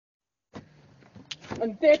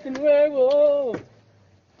I'm dancing werewolf.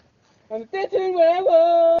 I'm dancing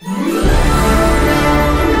werewolf.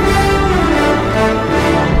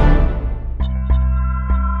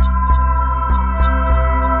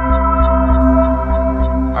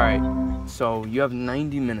 Alright, so you have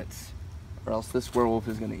 90 minutes, or else this werewolf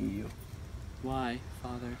is gonna eat you. Why,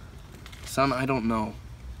 Father? Son, I don't know.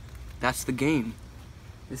 That's the game.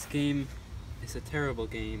 This game is a terrible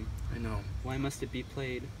game. I know. Why must it be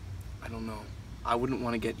played? I don't know. I wouldn't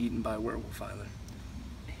want to get eaten by a werewolf either.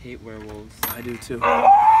 I hate werewolves. I do too.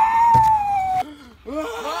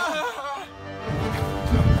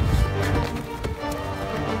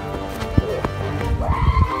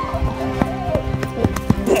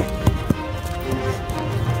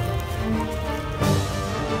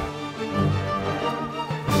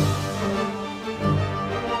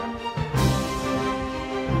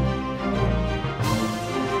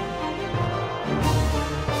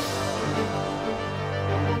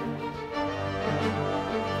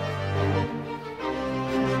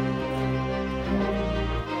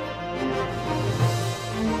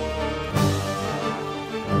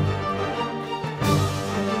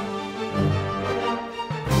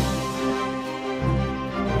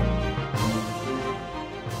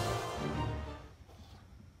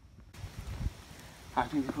 I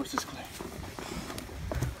think the coast is clear.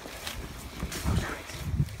 That was crazy.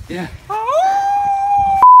 Yeah.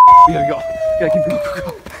 We gotta go. We gotta keep going.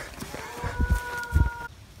 Go.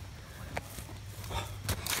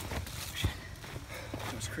 Shit.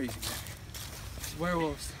 That was crazy, man. It's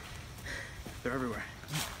werewolves. They're everywhere.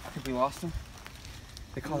 I think we lost them.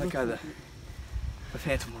 They call that guy the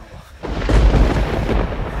phantom werewolf.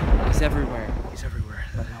 He's everywhere. He's everywhere.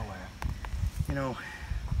 Nowhere. You know,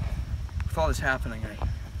 with all this happening,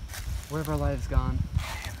 Where have our lives gone?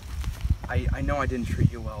 I know I didn't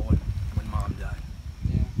treat you well when Mom died.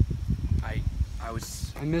 Yeah.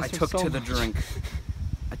 I took to the drink.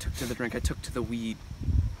 I took to the drink. I took to the weed.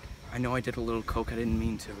 I know I did a little coke. I didn't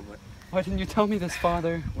mean to, but Why didn't you tell me this,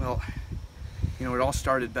 Father? well, you know, it all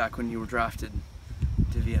started back when you were drafted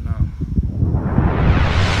to Vietnam.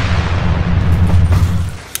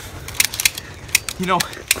 You know,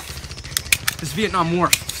 this Vietnam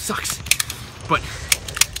War sucks, but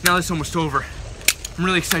now that it's almost over, I'm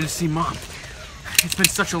really excited to see Mom. It's been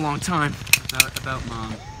such a long time. About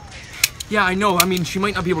Mom. Yeah, I know. I mean, she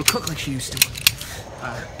might not be able to cook like she used to.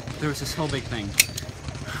 There was this whole big thing.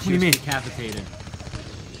 What do you mean? Decapitated.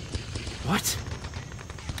 What?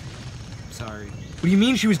 Sorry. What do you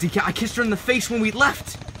mean she was I kissed her in the face when we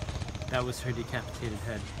left. That was her decapitated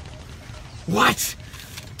head. What?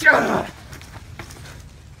 Ugh.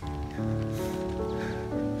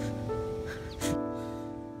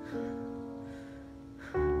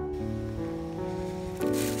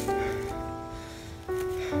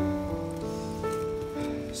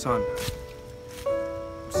 Son,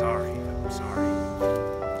 I'm sorry. I'm sorry.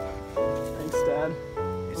 Thanks, Dad.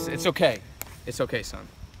 It's okay. It's okay, son.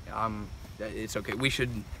 It's okay. We should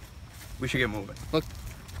get moving. Look,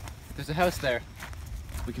 There's a house there.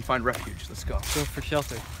 we can find refuge. Let's go. Go for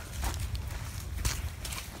shelter.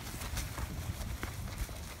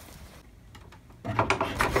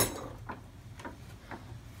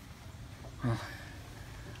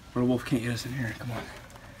 Werewolf can't get us in here. Come on.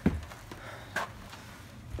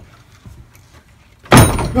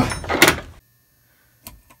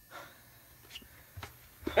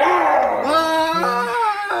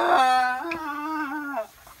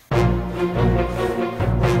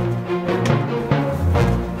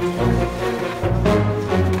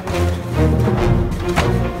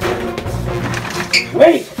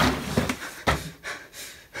 Wait!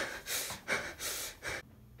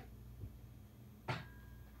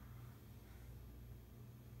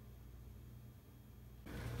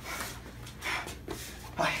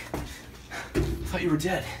 I thought you were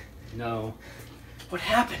dead. No. What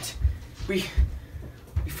happened? We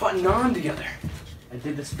fought Nam together. I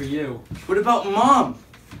did this for you. What about Mom?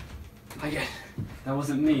 That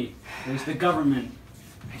wasn't me. It was the government.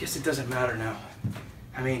 I guess it doesn't matter now.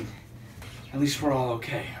 I mean, at least we're all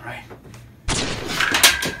okay, right?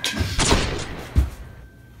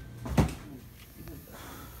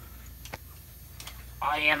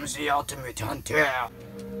 I am the ultimate hunter.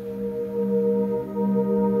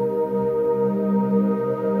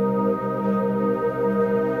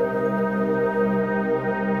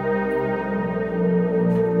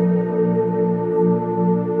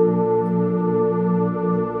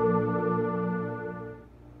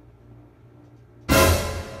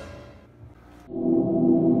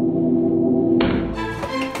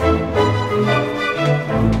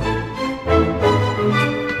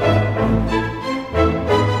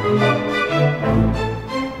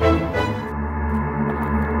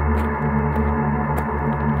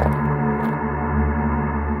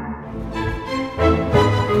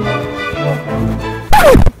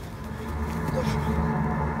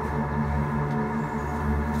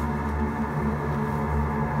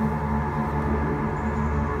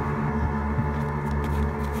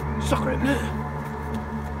 Sacre bleu!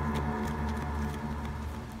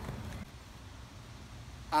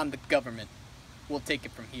 I'm the government. We'll take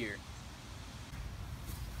it from here.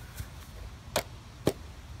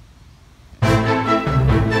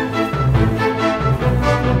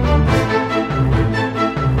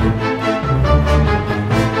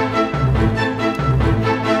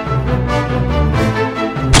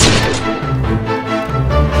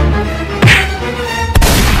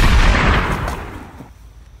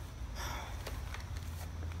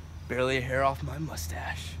 Barely a hair off my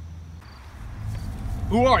mustache.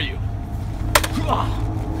 Who are you?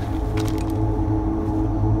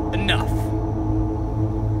 Enough.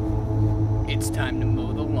 It's time to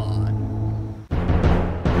mow the lawn.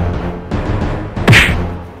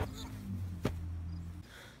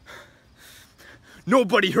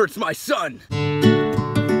 Nobody hurts my son!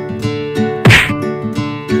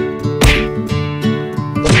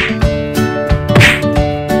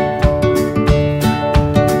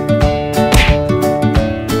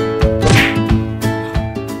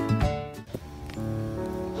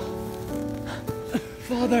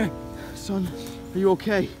 Father! Son, are you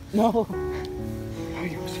okay? No!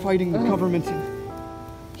 I was fighting the government and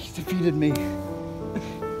he defeated me.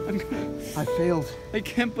 I failed. I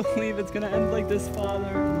can't believe it's gonna end like this,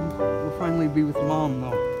 Father. We'll finally be with Mom,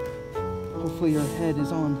 though. Hopefully her head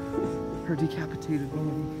is on her decapitated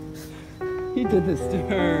body. He did this to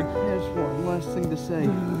her. There's one last thing to say.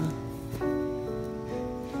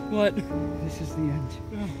 What? This is the end.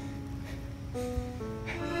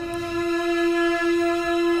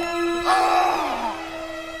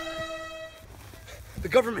 The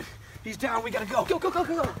government! He's down, we gotta go! Go, go, go,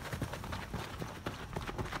 go, go!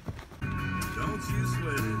 Don't you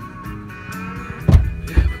sweat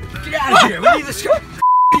it. Get out of here! We need this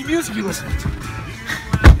music you listen to!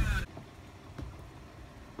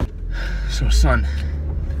 So, son,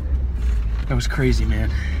 that was crazy,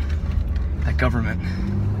 man. That government.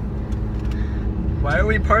 Why are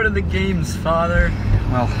we part of the games, Father?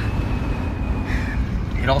 Well,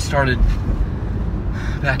 it all started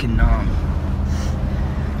back in Nam.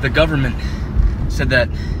 The government said that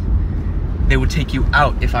they would take you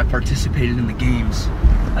out if I participated in the games.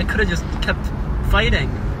 I could have just kept fighting.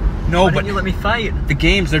 No, Why but didn't you let me fight? the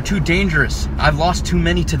games, they're too dangerous. I've lost too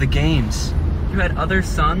many to the games. You had other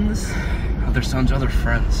sons? Other sons, other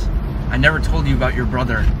friends. I never told you about your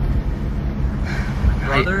brother.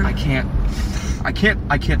 Brother? I can't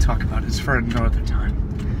talk about it. It's for another time.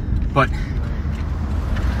 But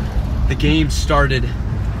the games started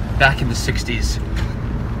back in the 60s.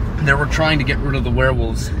 They were trying to get rid of the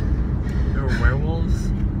werewolves. There were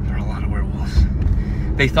werewolves? There are a lot of werewolves.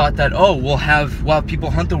 They thought that, oh, we'll have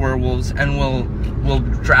people hunt the werewolves and we'll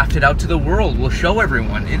draft it out to the world. We'll show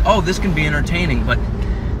everyone. This can be entertaining. But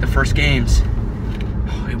the first games,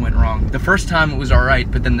 it went wrong. The first time it was all right,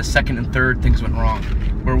 but then the second and third things went wrong.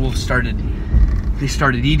 Werewolves started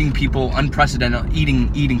eating people, unprecedented,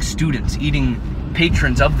 eating students, eating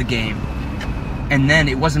patrons of the game. And then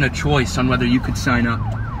it wasn't a choice on whether you could sign up.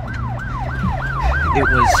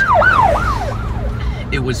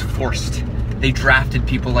 It was forced. They drafted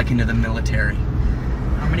people like into the military.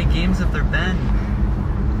 How many games have there been?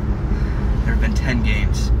 There have been 10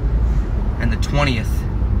 games. And the 20th,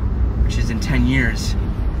 which is in 10 years,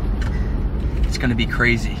 it's gonna be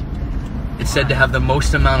crazy. It's said to have the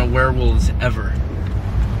most amount of werewolves ever.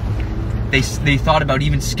 They thought about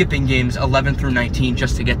even skipping games 11 through 19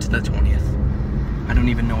 just to get to the 20th. I don't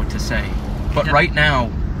even know what to say. But right now,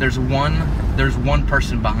 there's one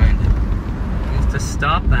person behind it. We have to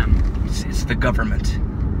stop them. It's the government.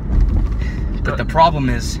 But the problem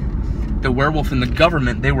is, the werewolf and the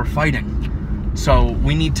government, they were fighting. So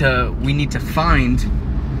we need to find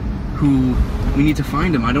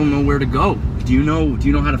him. I don't know where to go. Do you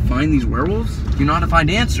know how to find these werewolves? Do you know how to find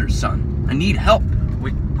answers, son? I need help.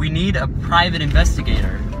 We need a private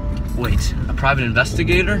investigator. Wait, a private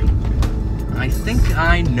investigator? I think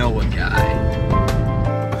I know a guy.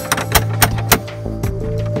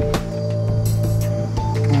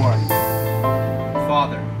 Who are you?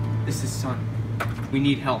 Father, this is son. We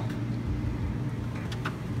need help.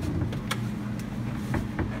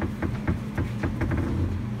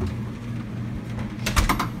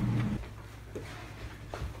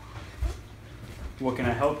 What can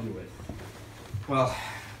I help you with? Well,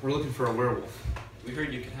 we're looking for a werewolf. We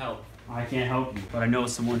heard you could help. I can't help you, but I know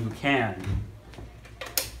someone who can.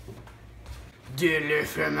 De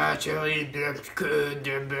l'éphémérie de que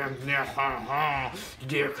de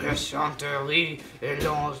de crescenterie et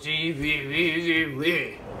l'on dit oui, oui, oui,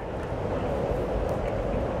 oui.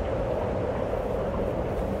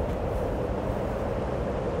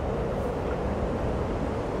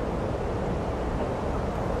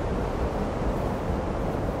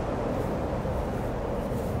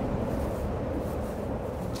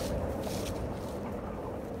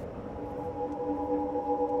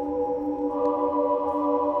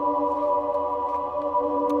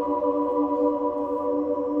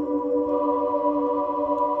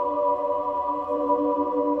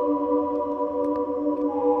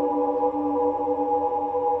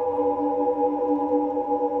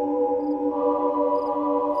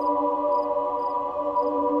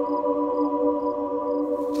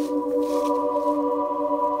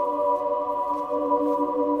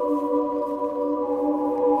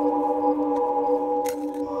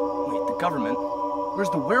 government.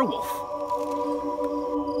 Where's the werewolf?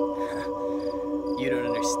 You don't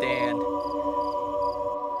understand.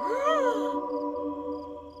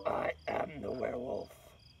 I am the werewolf.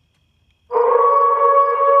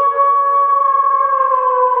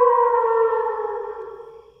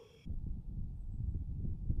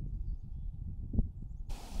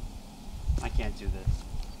 I can't do this.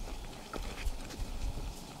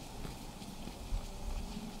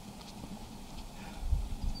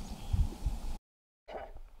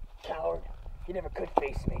 Coward, you never could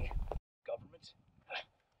face me. Government?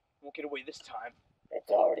 Won't get away this time. It's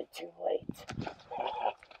already too late.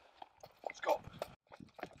 Let's go.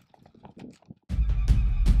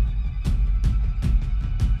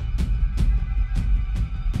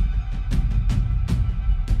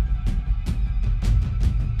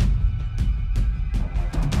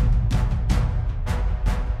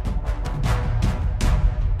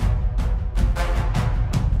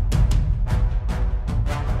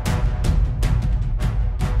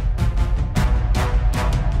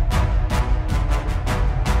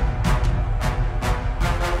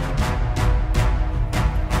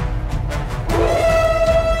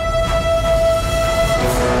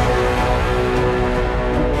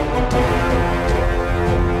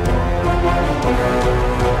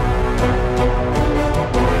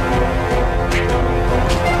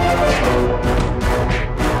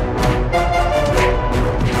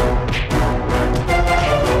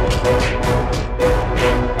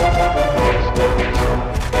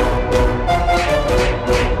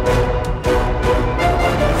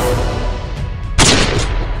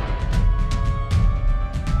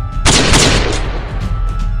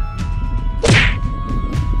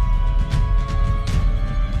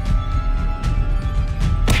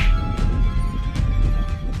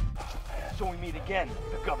 Again,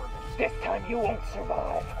 the government. This time you won't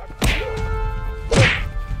survive.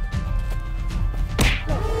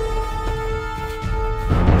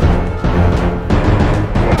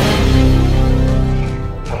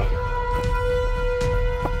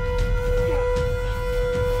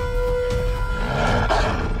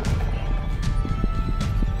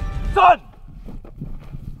 Son!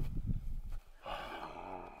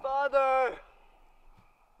 Father!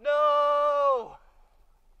 No!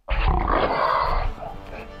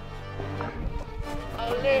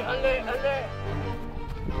 Allez, allez, allez!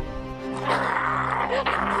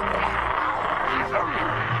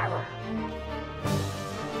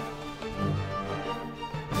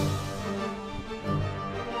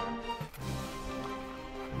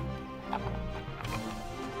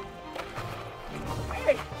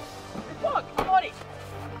 Hey! Hey, Bug! Buddy!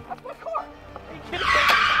 That's my car! Are you kidding me?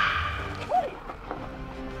 Buddy!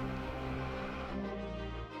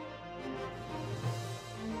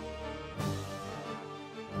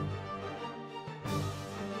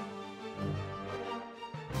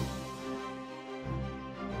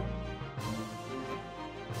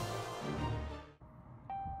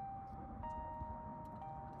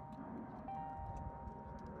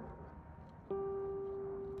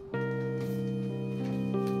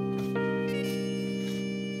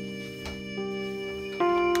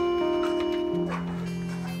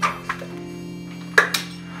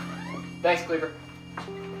 Thanks, Cleaver.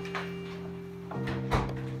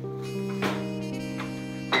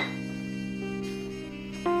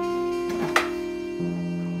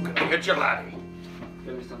 Can I get you, laddie?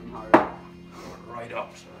 Give me something harder. Right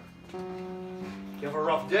up, sir. You have a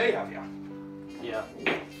rough day, have you? Yeah,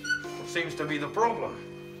 What seems to be the problem?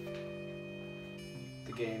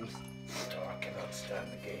 the games. Oh, I cannot stand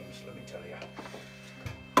the games, let me tell you.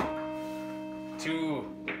 To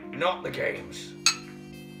not the games.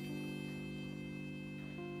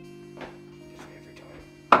 Every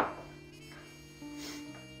time.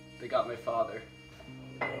 They got my father.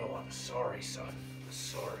 Oh, I'm sorry, son. I'm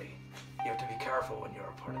sorry. You have to be careful when you're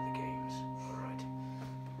a part of the games, all right?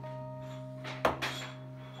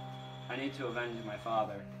 I need to avenge my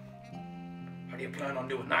father. How do you plan on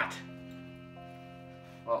doing that?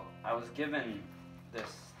 Well, I was given this.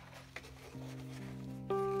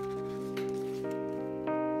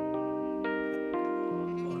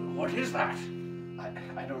 What is that?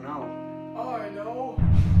 I don't know. I know.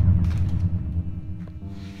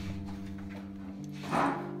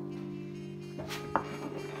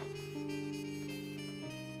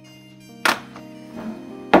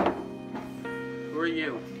 Who are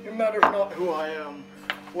you? It matters not who I am.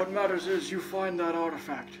 What matters is you find that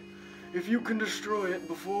artifact. If you can destroy it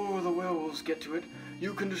before the werewolves get to it,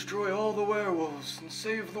 you can destroy all the werewolves and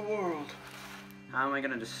save the world. How am I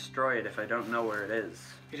gonna destroy it if I don't know where it is?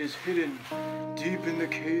 It is hidden deep in the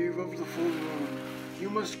cave of the full moon. You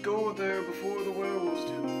must go there before the werewolves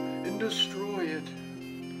do and destroy it.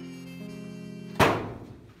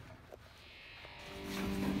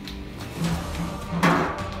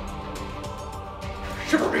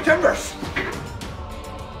 Shiver me timbers!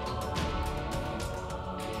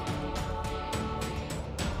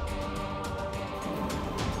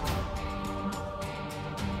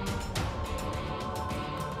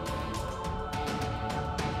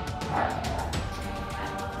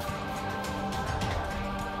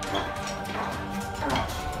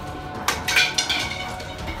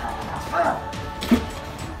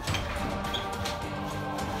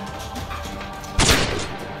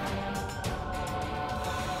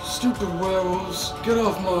 Stupid werewolves, get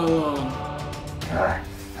off my lawn.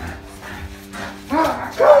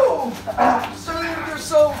 Go! Save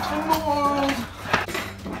yourself from the world.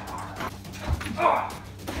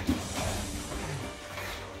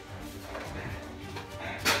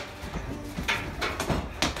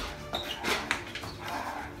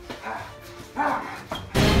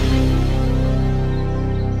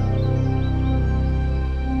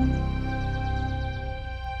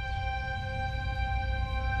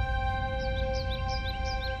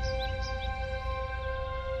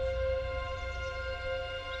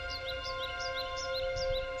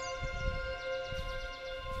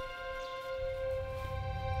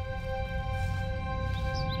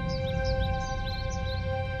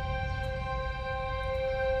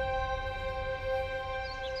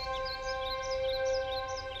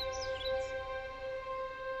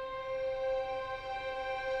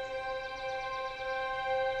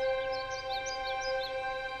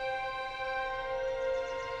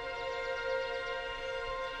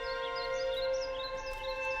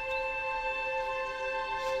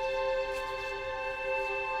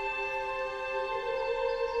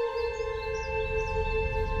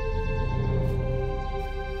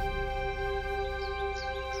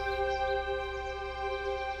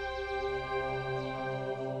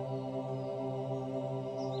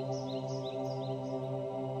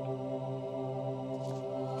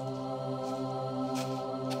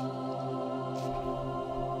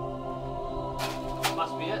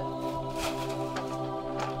 Must be it.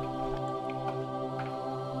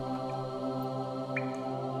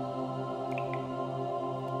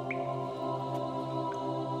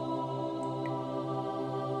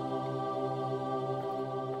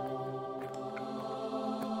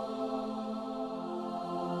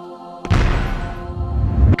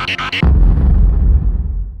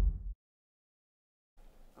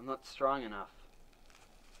 I'm not strong enough.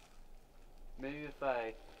 Maybe if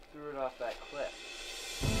I threw it off that cliff.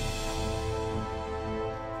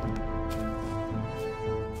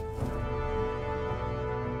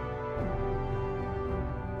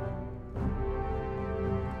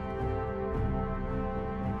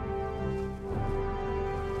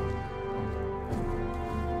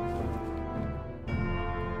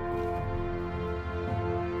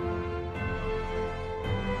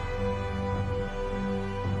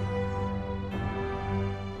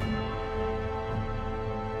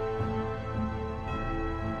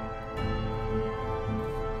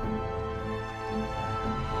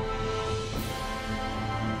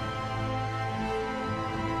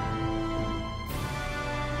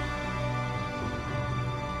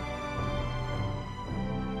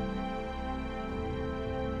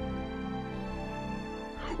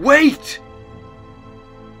 Wait!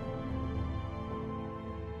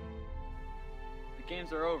 The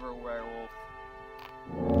games are over, Werewolf.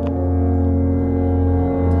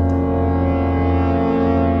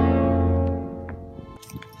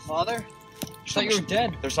 Father? I thought you were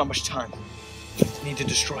dead. There's not much time. I need to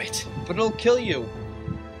destroy it. But it'll kill you.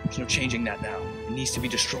 There's no changing that now. It needs to be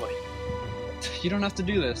destroyed. You don't have to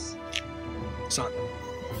do this. Son,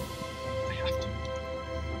 I have to.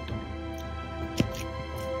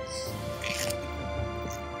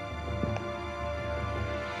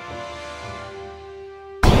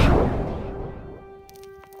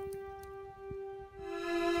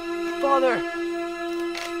 Father!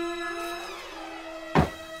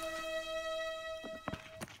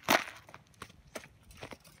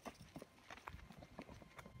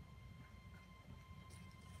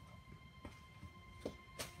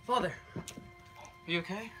 Father, are you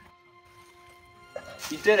okay?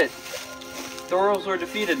 You did it. The Werewolves were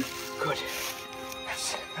defeated. Good.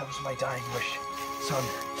 Yes, that was my dying wish. Son,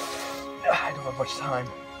 I don't have much time.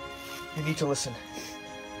 You need to listen.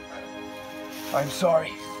 I'm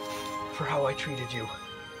sorry for how I treated you.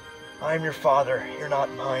 I'm your father. You're not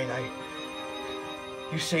mine.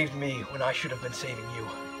 You saved me when I should have been saving you.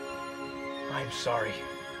 I'm sorry.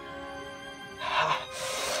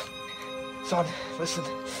 Son, listen.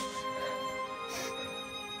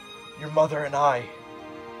 Your mother and I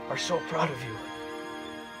are so proud of you.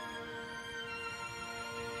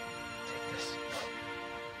 Take this.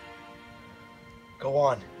 Go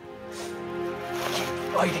on. Keep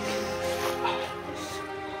fighting.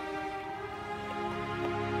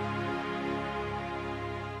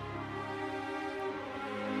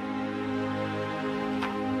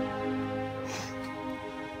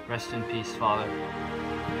 Rest in peace, Father.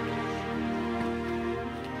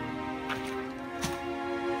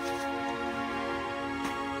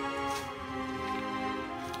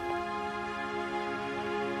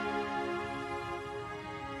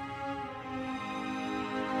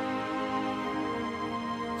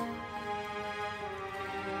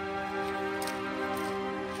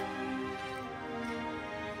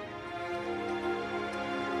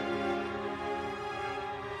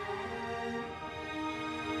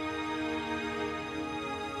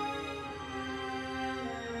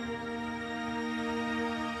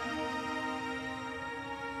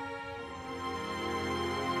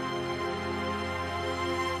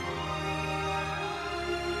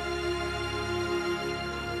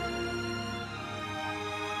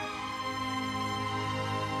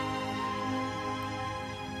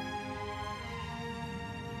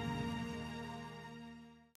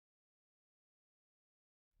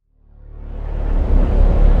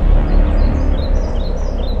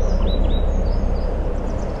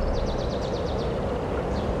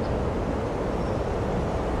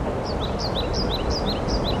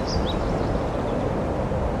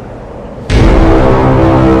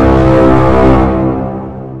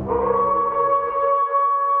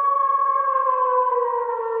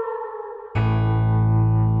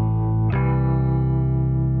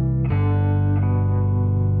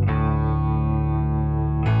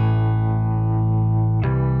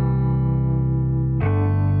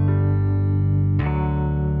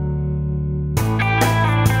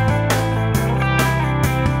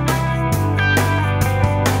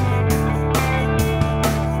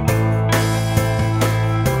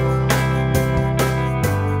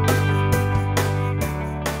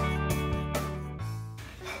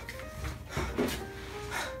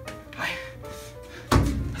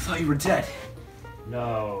 You were dead.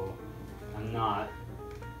 No, I'm not.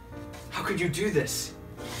 How could you do this?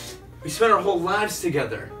 We spent our whole lives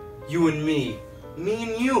together. You and me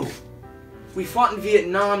and you. We fought in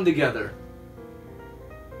Vietnam together.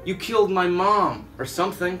 You killed my mom, or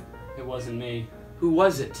something. It wasn't me. Who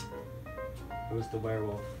was it? It was the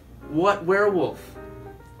werewolf. What werewolf?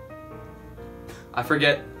 I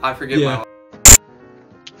forget Yeah.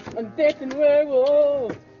 I'm dating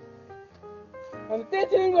werewolf. I'm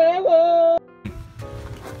dating werewolf.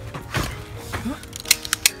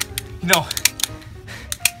 You know,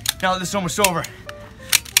 now that this is almost over,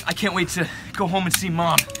 I can't wait to go home and see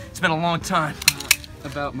Mom. It's been a long time.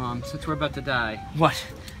 About Mom, since we're about to die, What?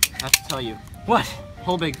 I have to tell you. What?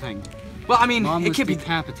 Whole big thing. Well, I mean, Mom it was can't be...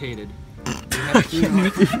 decapitated. We had a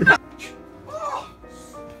funeral.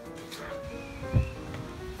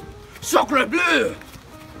 Sacre bleu!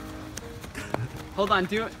 Hold on,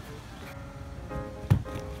 do it.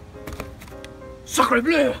 Sacre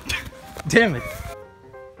bleu! Damn it.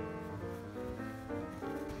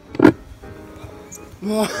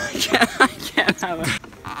 I can't have it.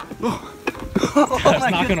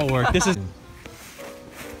 That's not gonna work. This is.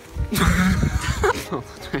 I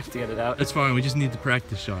have to get it out. That's fine. We just need the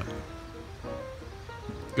practice shot.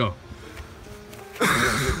 Go.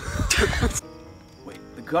 Wait,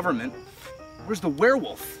 the government? Where's the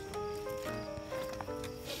werewolf?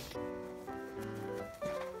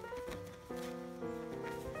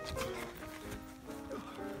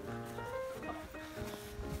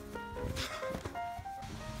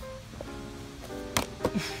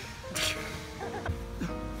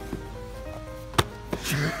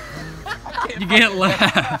 You can't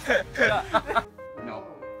laugh. No.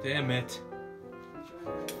 Damn it.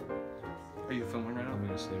 Are you filming right now? I'm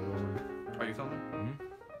gonna stay rolling. Are you filming?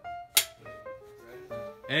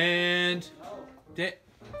 And.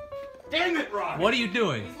 Damn it, Rob! What are you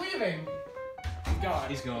doing? He's leaving! He's gone.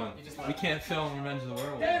 He's gone. He just left. We can't film Revenge of the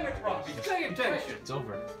Werewolf. Damn it, Robbie! Pay attention! It's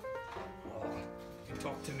over. Oh, you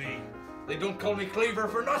talk to me. They don't call me Cleaver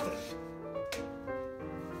for nothing.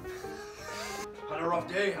 Had a rough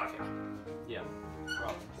day, have you? Yeah.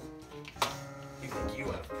 Problems. You think you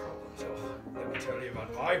have problems? Oh, let me tell you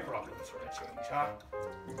about my problems for a change, huh?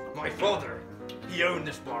 My father, he owned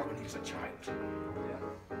this bar when he was a child. Yeah.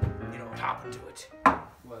 You know what happened to it?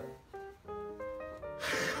 What?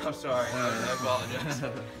 I'm sorry. I apologize.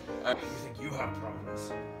 You think you have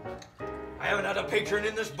problems? I haven't had a patron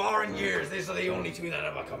in this bar in years. These are the only two that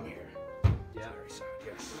ever come here. Yeah. Very sad,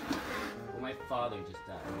 yes. Well, my father just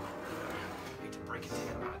died. I hate to break it to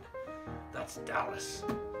you, man. That's Dallas.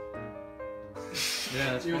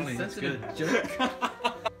 Yeah, that's You're funny. That's good. insensitive jerk.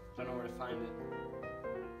 Don't know where to find it.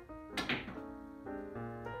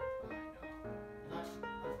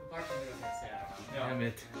 Damn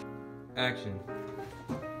it. Action.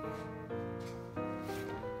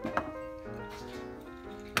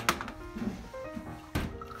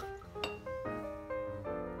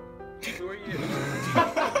 Who are you?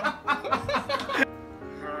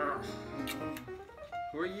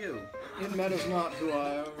 Who are you? It matters not who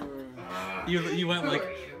I am. You went like,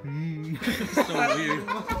 so weird.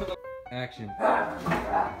 Action.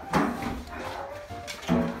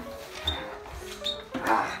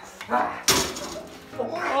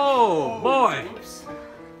 Oh boy,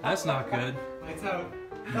 that's not good. Lights out.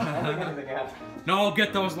 No,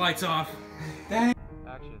 get those lights off. Action.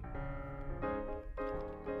 You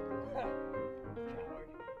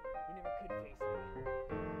never could face me.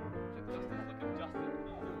 Justin, look at Justin.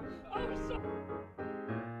 Oh, so.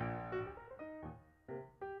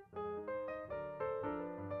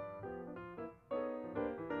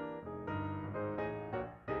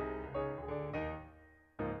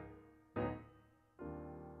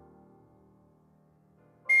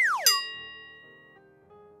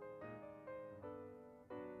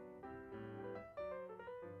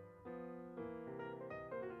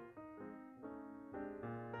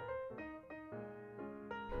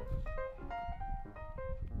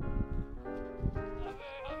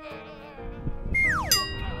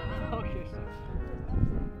 Okay, so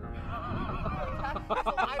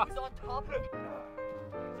I was on top of it.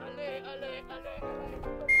 Allez, allez, allez,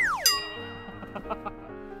 allez.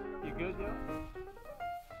 You good, yo?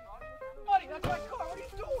 Buddy, that's my car. What are you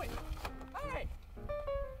doing? Hey!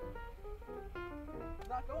 I'm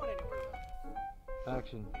not going anywhere.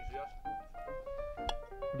 Action.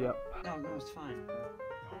 Yep. No, it's fine.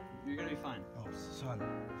 You're gonna be fine. Oh, son.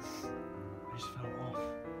 I just fell off a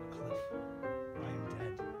cliff. I am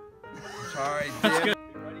dead. Sorry, dude.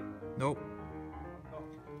 You ready? Nope.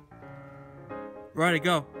 Ready,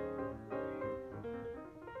 go.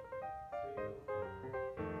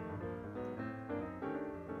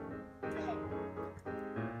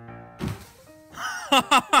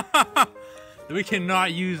 We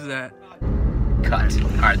cannot use that. Cut.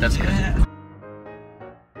 Alright, that's good.